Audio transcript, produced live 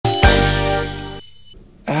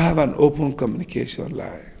I have an open communication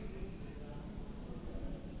line.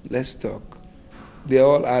 Let's talk. They're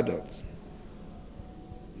all adults.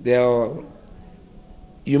 You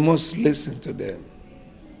must listen to them.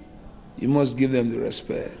 You must give them the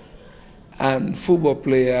respect. And football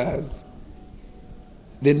players,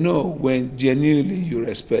 they know when genuinely you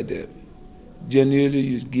respect them, genuinely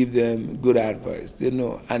you give them good advice. They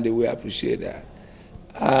know, and they will appreciate that.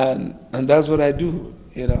 And that's what I do,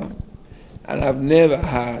 And I've never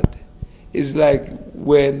had. It's like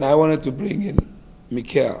when I wanted to bring in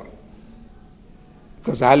Mikel,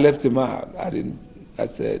 because I left him out. I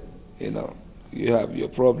said, you have your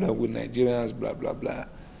problem with Nigerians, blah, blah, blah.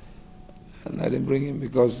 And I didn't bring him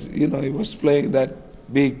because, he was playing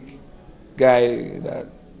that big guy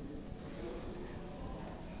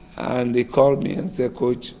and he called me and said,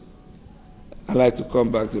 Coach, I'd like to come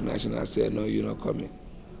back to national. I said, no, you're not coming.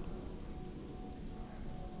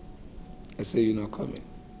 I said, you're not coming.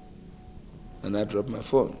 And I dropped my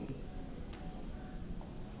phone.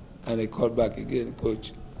 And he called back again,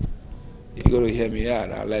 Coach, you're going to hear me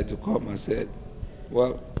out. I'd like to come. I said,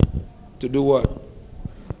 well, to do what?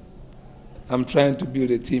 I'm trying to build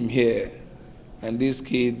a team here. And these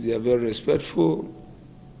kids, they are very respectful.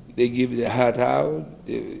 They give their heart out.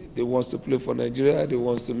 They want to play for Nigeria. They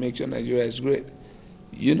want to make sure Nigeria is great.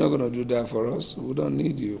 You're not going to do that for us. We don't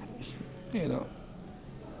need you.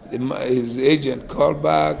 His agent called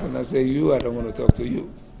back and I said, I don't want to talk to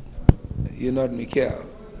you. You're not Mikel.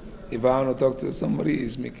 If I want to talk to somebody,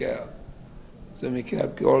 it's Mikel. So Mikel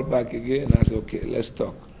called back again. I said, okay, let's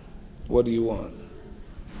talk. What do you want?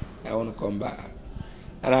 I want to come back.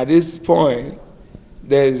 And at this point,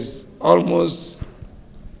 there's almost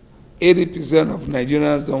 80% of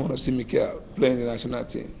Nigerians don't want to see Mikel playing the national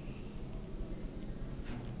team.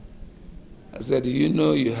 I said,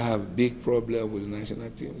 you have big problem with the national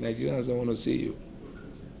team. Nigerians don't want to see you.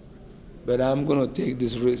 But I'm going to take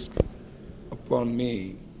this risk upon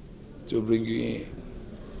me to bring you in.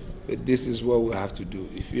 But this is what we have to do.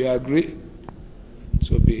 If you agree,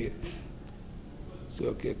 so be it. So,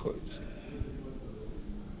 okay, Coach.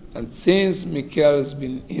 And since Mikel has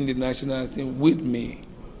been in the national team with me,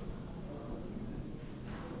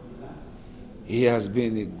 he has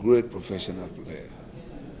been a great professional player.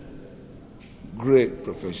 Great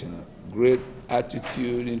professional, great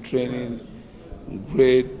attitude in training,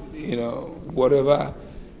 great, whatever.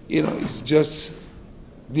 It's just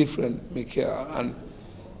different, Mikel.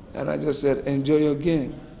 And I just said, enjoy your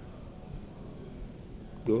game.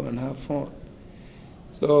 Go and have fun.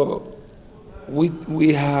 So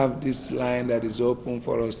we have this line that is open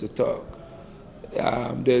for us to talk.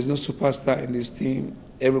 There's no superstar in this team.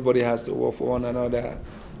 Everybody has to work for one another,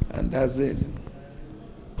 and that's it.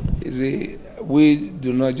 We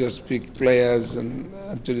do not just pick players to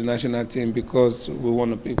the national team because we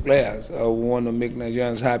want to pick players. Or we want to make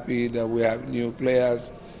Nigerians happy that we have new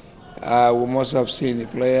players. We must have seen a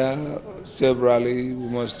player severally. We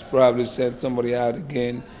must probably send somebody out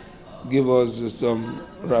again, give us some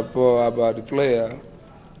rapport about the player,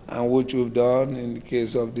 and which we've done in the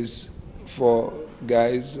case of these 4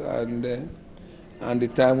 guys. And the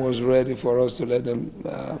time was ready for us to let them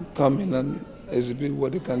come in and exhibit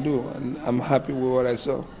what they can do. And I'm happy with what I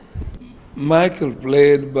saw. Michael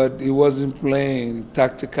played, but he wasn't playing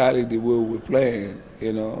tactically the way we're playing.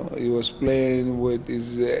 He was playing with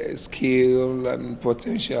his skill and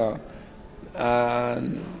potential.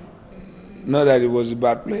 And not that he was a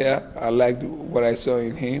bad player. I liked what I saw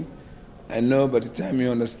in him. I know by the time he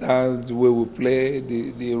understands the way we play,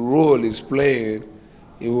 the role he's playing,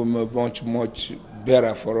 it will be much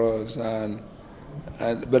better for us.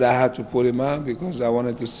 But I had to pull him out because I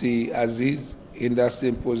wanted to see Aziz in that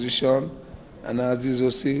same position. And Aziz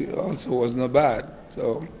also was not bad.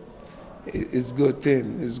 So it's a good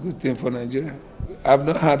thing. It's a good thing for Nigeria. I've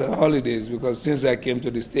not had holidays because since I came to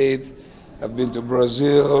the States, I've been to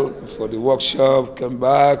Brazil for the workshop, come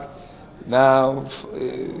back. Now,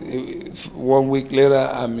 1 week later,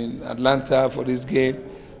 I'm in Atlanta for this game.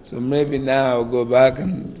 So maybe now I'll go back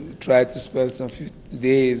and try to spend some few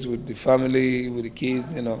days with the family, with the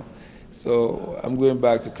kids, So I'm going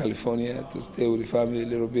back to California to stay with the family a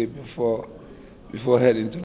little bit before heading to